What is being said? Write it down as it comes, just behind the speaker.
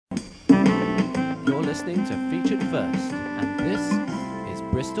You're listening to Featured First, and this is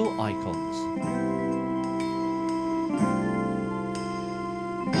Bristol Icons.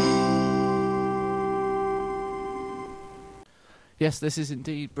 Yes, this is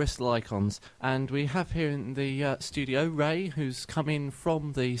indeed Bristol Icons, and we have here in the studio Ray, who's come in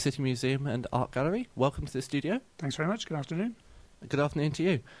from the City Museum and Art Gallery. Welcome to the studio. Thanks very much. Good afternoon. Good afternoon to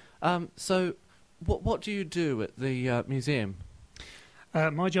you. So, what do you do at the museum?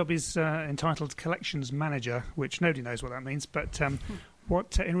 My job is entitled Collections Manager, which nobody knows what that means, but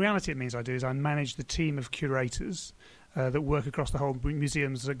what in reality it means I do is I manage the team of curators that work across the whole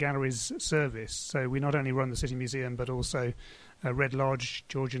museum's galleries service. So we not only run the City Museum, but also Red Lodge,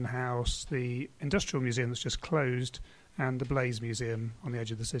 Georgian House, the Industrial Museum that's just closed, and the Blaze Museum on the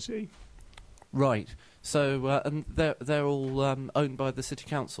edge of the city. Right. So, and they're all owned by the City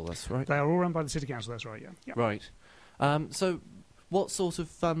Council, that's right? They are all run by the City Council, that's right, yeah. Right. So, what sort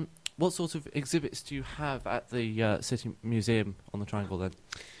of exhibits do you have at the City Museum on the Triangle then?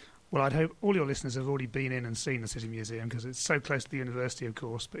 Well, I'd hope all your listeners have already been in and seen the City Museum, because it's so close to the university, of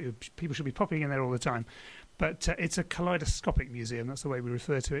course, but people should be popping in there all the time. But it's a kaleidoscopic museum, that's the way we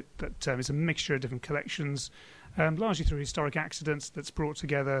refer to it, but it's a mixture of different collections, largely through historic accidents that's brought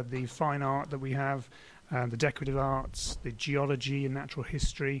together the fine art that we have, the decorative arts, the geology and natural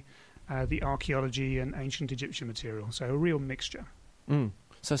history, the archaeology and ancient Egyptian material, so a real mixture. Mm.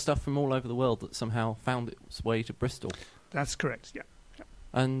 So stuff from all over the world that somehow found its way to Bristol. That's correct, yeah.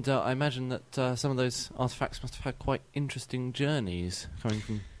 And I imagine that some of those artefacts must have had quite interesting journeys coming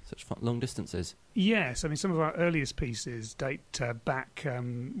from such long distances. Yes, I mean, some of our earliest pieces date back,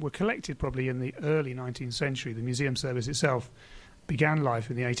 were collected probably in the early 19th century. The museum service itself began life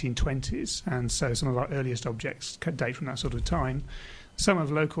in the 1820s, and so some of our earliest objects date from that sort of time. Some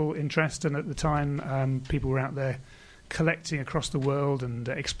of local interest, and at the time people were out there collecting across the world and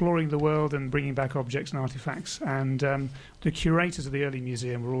exploring the world and bringing back objects and artifacts. And the curators of the early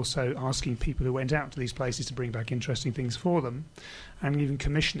museum were also asking people who went out to these places to bring back interesting things for them, and even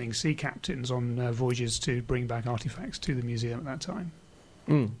commissioning sea captains on voyages to bring back artifacts to the museum at that time.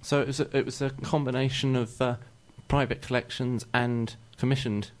 Mm. So it was a combination of private collections and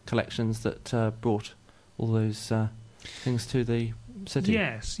commissioned collections that brought all those things to the city.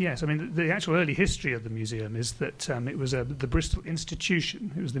 Yes. I mean, the actual early history of the museum is that it was the Bristol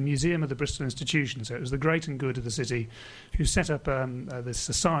Institution. It was the Museum of the Bristol Institution, so it was the great and good of the city who set up this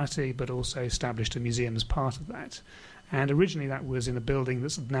society, but also established a museum as part of that. And originally that was in a building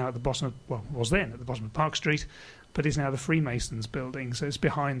that's now at the bottom of, well, was then at the bottom of Park Street, but is now the Freemasons building, so it's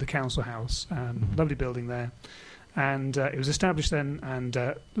behind the council house. Lovely building there. And it was established then, and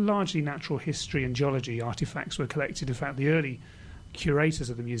largely natural history and geology artifacts were collected. In fact, the early curators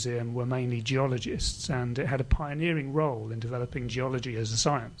of the museum were mainly geologists, and it had a pioneering role in developing geology as a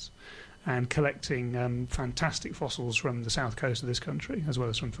science and collecting fantastic fossils from the south coast of this country as well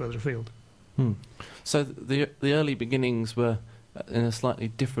as from further afield. Hmm. So the early beginnings were in a slightly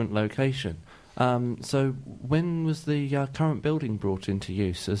different location. So when was the current building brought into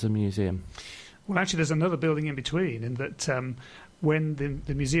use as a museum? Well, actually, there's another building in between, in that when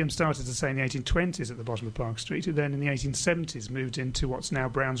the museum started, to say, in the 1820s at the bottom of Park Street, it then in the 1870s moved into what's now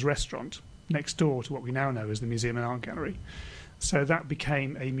Brown's Restaurant, next door to what we now know as the Museum and Art Gallery. So that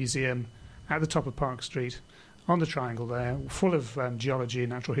became a museum at the top of Park Street, on the Triangle there, full of geology and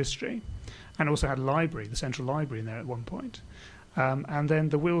natural history, and also had a library, the Central Library, in there at one point. And then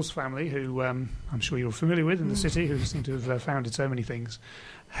the Wills family, who I'm sure you're familiar with in the city, who seem to have founded so many things,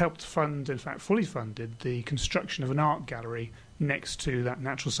 helped fund, in fact fully funded, the construction of an art gallery next to that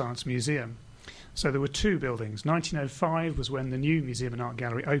Natural Science Museum. So there were two buildings. 1905 was when the new Museum and Art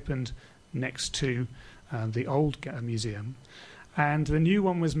Gallery opened next to the old museum. And the new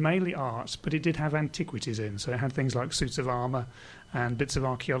one was mainly art, but it did have antiquities in, so it had things like suits of armour and bits of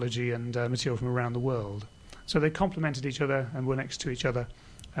archaeology and material from around the world. So they complemented each other and were next to each other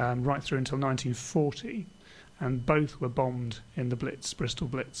right through until 1940, and both were bombed in the Blitz, Bristol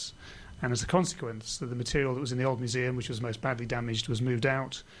Blitz. And as a consequence, the material that was in the old museum, which was most badly damaged, was moved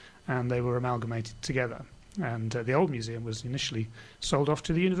out, and they were amalgamated together. And the old museum was initially sold off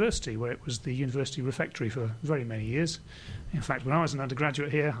to the university, where it was the university refectory for very many years. In fact, when I was an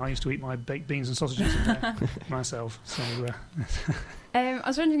undergraduate here, I used to eat my baked beans and sausages in there myself. So, I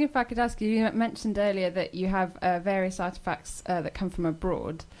was wondering if I could ask you mentioned earlier that you have various artefacts that come from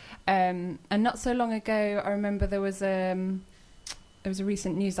abroad. And not so long ago, I remember there was a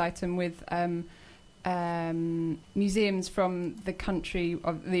recent news item with museums from the country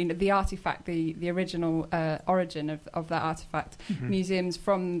of the artifact, the original origin of that artifact. Mm-hmm. Museums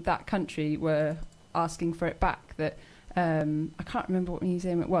from that country were asking for it back. That I can't remember what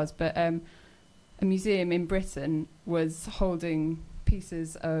museum it was, but a museum in Britain was holding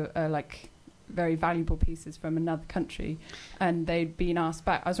pieces of like very valuable pieces from another country, and they'd been asked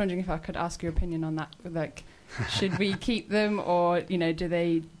back. I was wondering if I could ask your opinion on that. Like, should we keep them, or do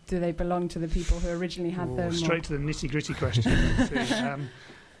they belong to the people who originally had them? Straight to the nitty-gritty question.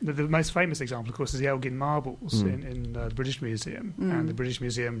 The most famous example, of course, is the Elgin marbles in the British Museum, and the British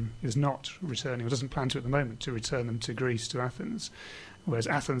Museum is not returning, or doesn't plan to at the moment, to return them to Greece, to Athens, whereas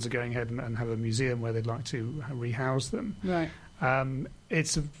Athens are going ahead and have a museum where they'd like to rehouse them. Right.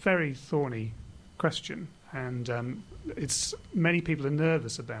 It's a very thorny question, and many people are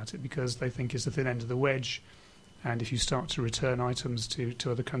nervous about it because they think it's the thin end of the wedge, and if you start to return items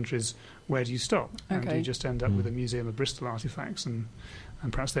to other countries, where do you stop? Okay. And you just end up with a museum of Bristol artefacts, and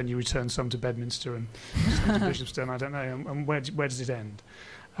perhaps then you return some to Bedminster and some to Bishopstone, I don't know, and where does it end?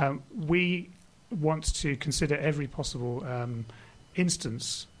 We want to consider every possible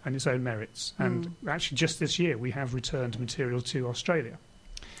instance and its own merits, and actually just this year we have returned material to Australia.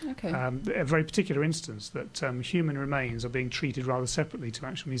 Okay. A very particular instance that human remains are being treated rather separately to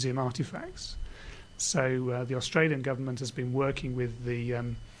actual museum artefacts. So the Australian government has been working with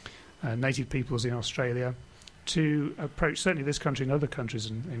the native peoples in Australia to approach certainly this country and other countries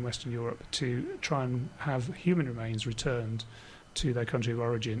in Western Europe to try and have human remains returned to their country of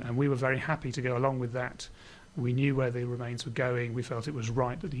origin, and we were very happy to go along with that. We knew where the remains were going. We felt it was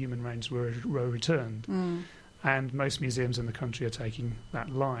right that the human remains were returned. And most museums in the country are taking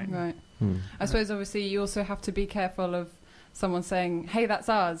that line. Right. I suppose obviously you also have to be careful of someone saying, "Hey, that's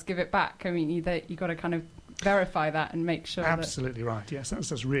ours, give it back." I mean, you got to kind of verify that and make sure. Absolutely right. Yes,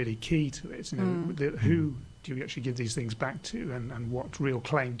 that's really key to it. Who do you actually give these things back to, and what real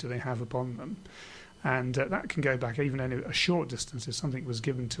claim do they have upon them? And that can go back even a short distance. If something was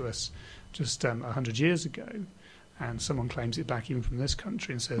given to us just 100 years ago, and someone claims it back even from this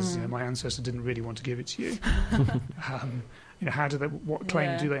country and says, my ancestor didn't really want to give it to you. What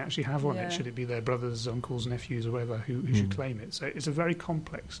claim do they actually have on it? Should it be their brothers, uncles, nephews, or whatever who should claim it? So it's a very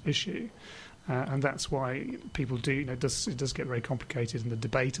complex issue, and that's why people do. It does get very complicated, and the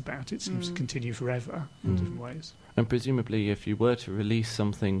debate about it seems to continue forever in different ways. And presumably, if you were to release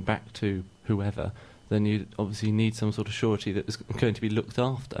something back to whoever, then you'd obviously need some sort of surety that it's going to be looked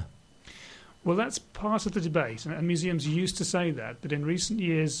after. Well, that's part of the debate, and museums used to say that, but in recent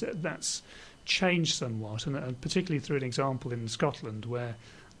years that's changed somewhat, and particularly through an example in Scotland where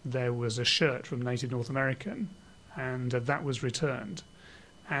there was a shirt from Native North American, and that was returned.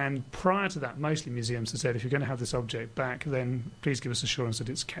 And prior to that, mostly museums had said, if you're going to have this object back, then please give us assurance that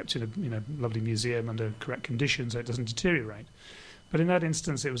it's kept in a lovely museum under correct conditions so it doesn't deteriorate. But in that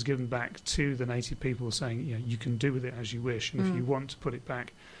instance, it was given back to the native people saying, you can do with it as you wish, and if you want to put it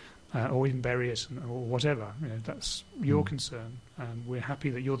back, or even bury it, or whatever, that's your concern. We're happy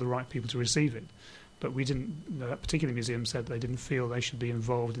that you're the right people to receive it. But we didn't. That particular museum said they didn't feel they should be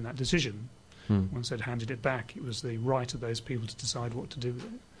involved in that decision. Once they'd handed it back, it was the right of those people to decide what to do with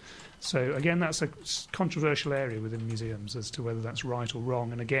it. So again, that's a controversial area within museums as to whether that's right or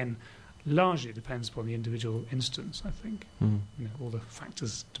wrong. And again, largely it depends upon the individual instance, I think. All the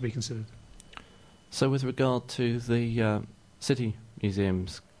factors to be considered. So with regard to the city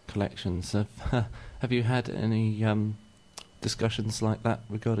museums collections, have you had any discussions like that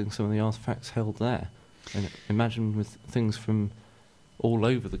regarding some of the artefacts held there? And imagine with things from all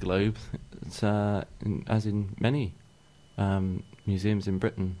over the globe, as in many museums in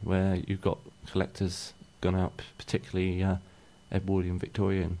Britain, where you've got collectors gone out, particularly Edwardian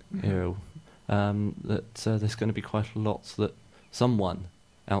Victorian era, that there's going to be quite a lot that someone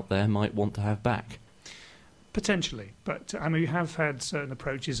out there might want to have back. Potentially, but we have had certain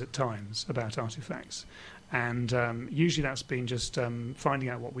approaches at times about artefacts, and usually that's been just finding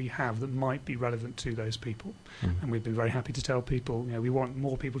out what we have that might be relevant to those people. And we've been very happy to tell people, we want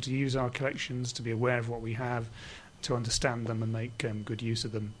more people to use our collections, to be aware of what we have, to understand them and make good use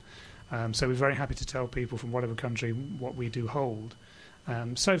of them. So we're very happy to tell people from whatever country what we do hold.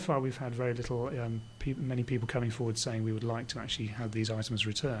 So far we've had very little, many people coming forward saying we would like to actually have these items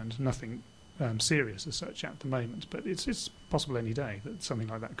returned. Nothing serious as such at the moment, but it's possible any day that something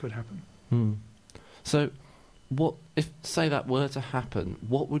like that could happen. So, what if, say, that were to happen?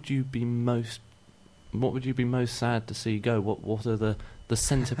 What would you be most sad to see go? What are the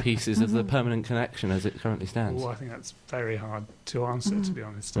centerpieces of the permanent collection as it currently stands? I think that's very hard to answer, to be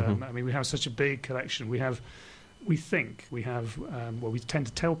honest. We have such a big collection. We tend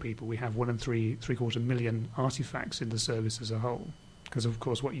to tell people we have 1 3/4 million artefacts in the service as a whole. Because, of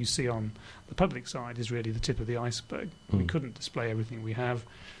course, what you see on the public side is really the tip of the iceberg. We couldn't display everything we have.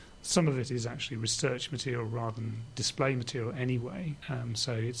 Some of it is actually research material rather than display material anyway,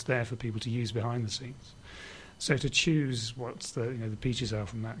 so it's there for people to use behind the scenes. So to choose what's the peaches are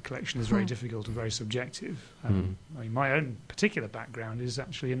from that collection is very difficult and very subjective. I mean, my own particular background is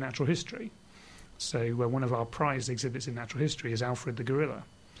actually in natural history. So one of our prized exhibits in natural history is Alfred the gorilla,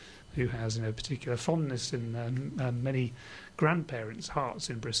 who has particular fondness in many grandparents' hearts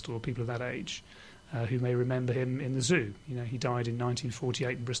in Bristol, or people of that age, who may remember him in the zoo. He died in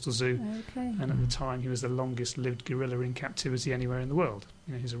 1948 in Bristol Zoo, and at the time he was the longest-lived gorilla in captivity anywhere in the world.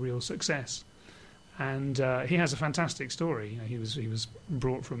 He's a real success. And he has a fantastic story. He was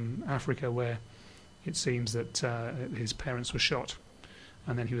brought from Africa, where it seems that his parents were shot,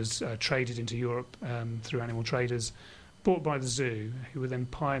 and then he was traded into Europe through animal traders, bought by the zoo, who were then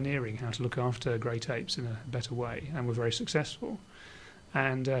pioneering how to look after great apes in a better way, and were very successful.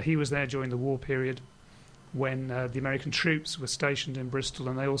 And he was there during the war period, when the American troops were stationed in Bristol,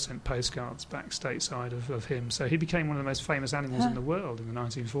 and they all sent postcards back stateside of him. So he became one of the most famous animals in the world in the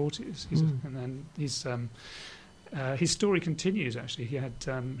 1940s. And then his story continues, actually.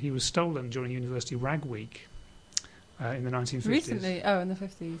 He was stolen during University Rag Week in the 1950s. Recently? Oh, in the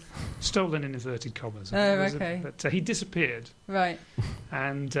 50s. Stolen in inverted commas. Oh, okay. But he disappeared. Right.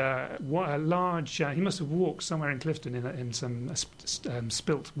 And what a large... he must have walked somewhere in Clifton in some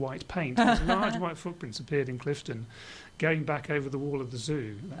spilt white paint. Large white footprints appeared in Clifton, going back over the wall of the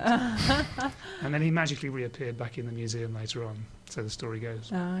zoo. And then he magically reappeared back in the museum later on. So the story goes.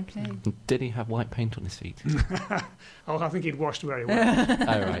 Oh, okay. Did he have white paint on his feet? I think he'd washed very well.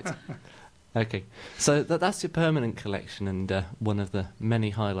 Oh, right. Okay, so that's your permanent collection, and one of the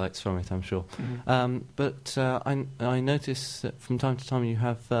many highlights from it, I'm sure. But I notice that from time to time you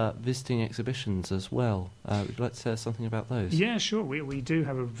have visiting exhibitions as well. Would you like to say something about those? Yeah, sure. We do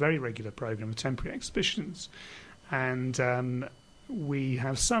have a very regular programme of temporary exhibitions, and we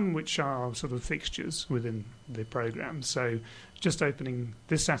have some which are sort of fixtures within the programme. So just opening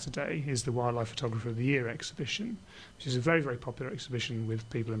this Saturday is the Wildlife Photographer of the Year exhibition, which is a very, very popular exhibition with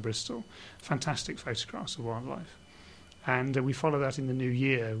people in Bristol. Fantastic photographs of wildlife. And we follow that in the new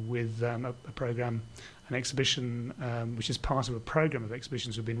year with a programme, an exhibition which is part of a programme of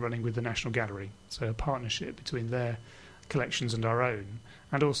exhibitions we've been running with the National Gallery. So a partnership between their collections and our own,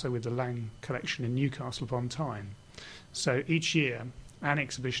 and also with the Lang collection in Newcastle upon Tyne. So each year an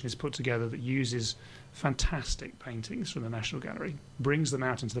exhibition is put together that uses fantastic paintings from the National Gallery, brings them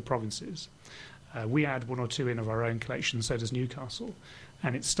out into the provinces. We add one or two in of our own collection, so does Newcastle.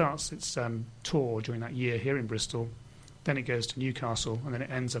 And it starts its tour during that year here in Bristol, then it goes to Newcastle, and then it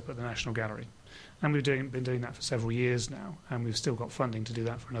ends up at the National Gallery. And we've been doing that for several years now, and we've still got funding to do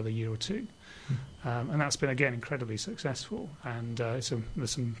that for another year or two. And that's been, again, incredibly successful. And there's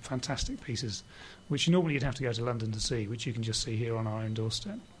some fantastic pieces, which normally you'd have to go to London to see, which you can just see here on our own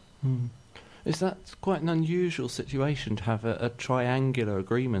doorstep. Is that quite an unusual situation to have a triangular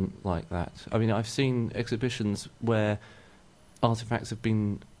agreement like that? I mean, I've seen exhibitions where artefacts have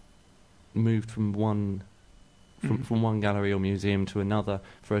been moved from one gallery or museum to another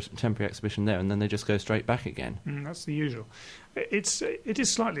for a temporary exhibition there, and then they just go straight back again. That's the usual. It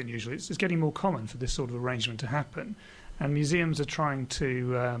is slightly unusual. It's getting more common for this sort of arrangement to happen, and museums are trying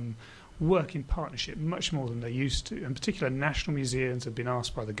to work in partnership much more than they used to. In particular, national museums have been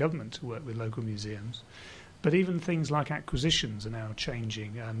asked by the government to work with local museums, but even things like acquisitions are now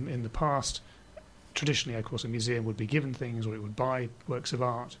changing. In the past, traditionally, of course, a museum would be given things, or it would buy works of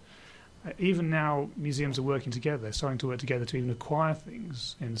art. Even now, museums are working together. They're starting to work together to even acquire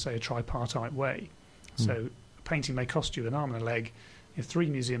things in, say, a tripartite way. So a painting may cost you an arm and a leg. If 3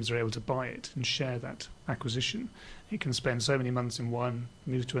 museums are able to buy it and share that acquisition, it can spend so many months in one,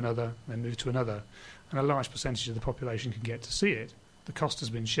 move to another, then move to another, and a large percentage of the population can get to see it. The cost has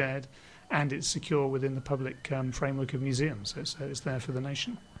been shared, and it's secure within the public framework of museums, so it's there for the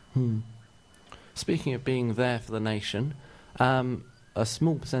nation. Speaking of being there for the nation, a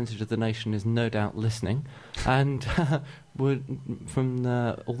small percentage of the nation is no doubt listening, and would, from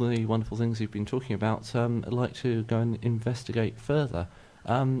all the wonderful things you've been talking about, like to go and investigate further.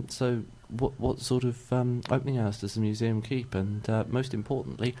 So what sort of opening hours does the museum keep, and most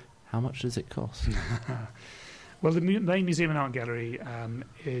importantly, how much does it cost? Well, the main museum and art gallery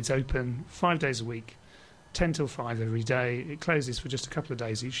is open 5 days a week, 10 till 5 every day. It closes for just a couple of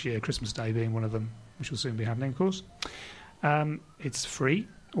days each year, Christmas Day being one of them, which will soon be happening, of course. It's free.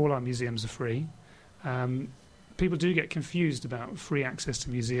 All our museums are free. People do get confused about free access to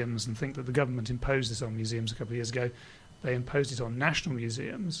museums and think that the government imposed this on museums a couple of years ago. They imposed it on national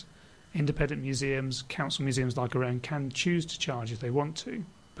museums. Independent museums, council museums like our own, can choose to charge if they want to.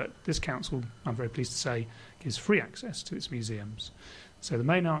 But this council, I'm very pleased to say, gives free access to its museums. So the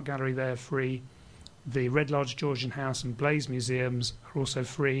main art gallery there free. The Red Lodge, Georgian House and Blaze museums are also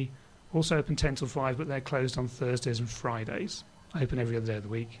free. Also open 10 till 5, but they're closed on Thursdays and Fridays. Open every other day of the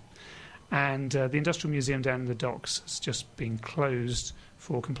week. And the Industrial Museum down in the docks has just been closed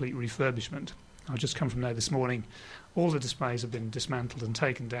for complete refurbishment. I've just come from there this morning. All the displays have been dismantled and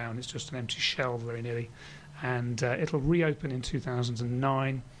taken down. It's just an empty shell very nearly. And it'll reopen in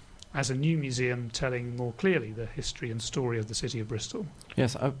 2009 as a new museum telling more clearly the history and story of the city of Bristol.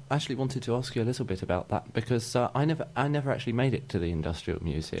 Yes, I actually wanted to ask you a little bit about that because I never actually made it to the Industrial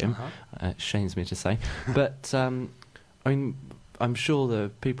Museum. It shames me to say. But, I mean, I'm sure there are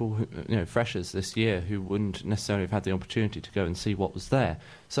people, who, freshers this year who wouldn't necessarily have had the opportunity to go and see what was there.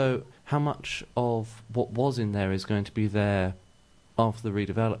 So how much of what was in there is going to be there after the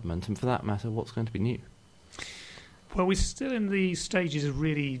redevelopment? And for that matter, what's going to be new? Well, we're still in the stages of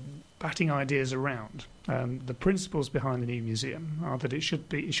really batting ideas around. The principles behind the new museum are that it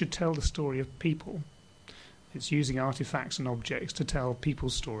should tell the story of people. It's using artifacts and objects to tell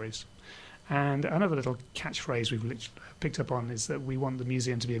people's stories. And another little catchphrase we've picked up on is that we want the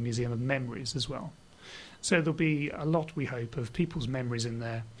museum to be a museum of memories as well. So there'll be a lot, we hope, of people's memories in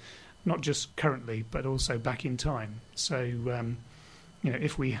there, not just currently, but also back in time. So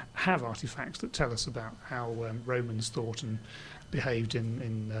if we have artifacts that tell us about how Romans thought and behaved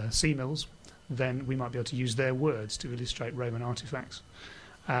in sea mills, then we might be able to use their words to illustrate Roman artifacts,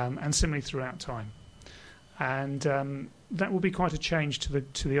 and similarly throughout time. And that will be quite a change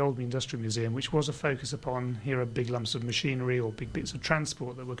to the old Industrial Museum, which was a focus upon here are big lumps of machinery or big bits of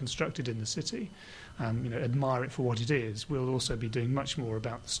transport that were constructed in the city. Admire it for what it is. We'll also be doing much more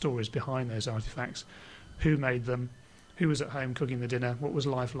about the stories behind those artifacts, who made them, who was at home cooking the dinner, what was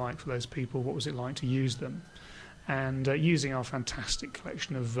life like for those people, what was it like to use them, and using our fantastic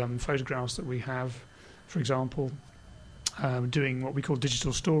collection of photographs that we have, for example, doing what we call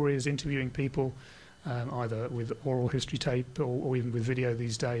digital stories, interviewing people, either with oral history tape or even with video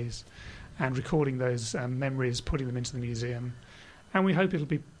these days, and recording those memories, putting them into the museum. And we hope it'll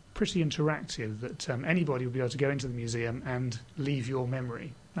be pretty interactive, that anybody will be able to go into the museum and leave your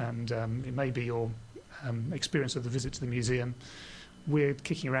memory, and it may be your experience of the visit to the museum. We're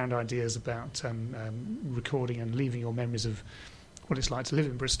kicking around ideas about recording and leaving your memories of what it's like to live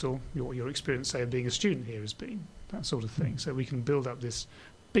in Bristol, what your experience, say, of being a student here has been, that sort of thing. So we can build up this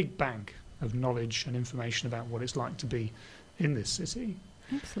big bank of knowledge and information about what it's like to be in this city.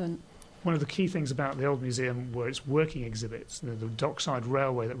 Excellent. One of the key things about the old museum were its working exhibits, the dockside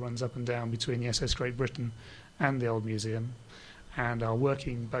railway that runs up and down between the SS Great Britain and the old museum, and our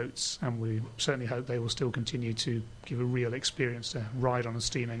working boats, and we certainly hope they will still continue to give a real experience to ride on a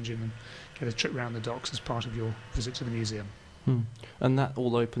steam engine and get a trip around the docks as part of your visit to the museum. And that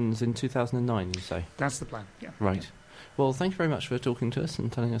all opens in 2009, you say? That's the plan, yeah. Right. Yeah. Well, thank you very much for talking to us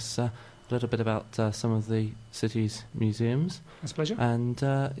and telling us a little bit about some of the city's museums. It's a pleasure. And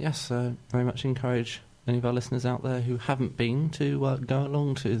very much encourage any of our listeners out there who haven't been to go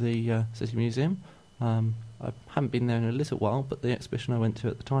along to the City Museum. I haven't been there in a little while, but the exhibition I went to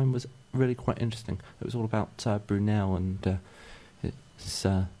at the time was really quite interesting. It was all about Brunel and its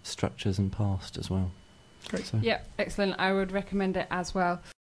structures and past as well. Great. So. Yeah, excellent. I would recommend it as well.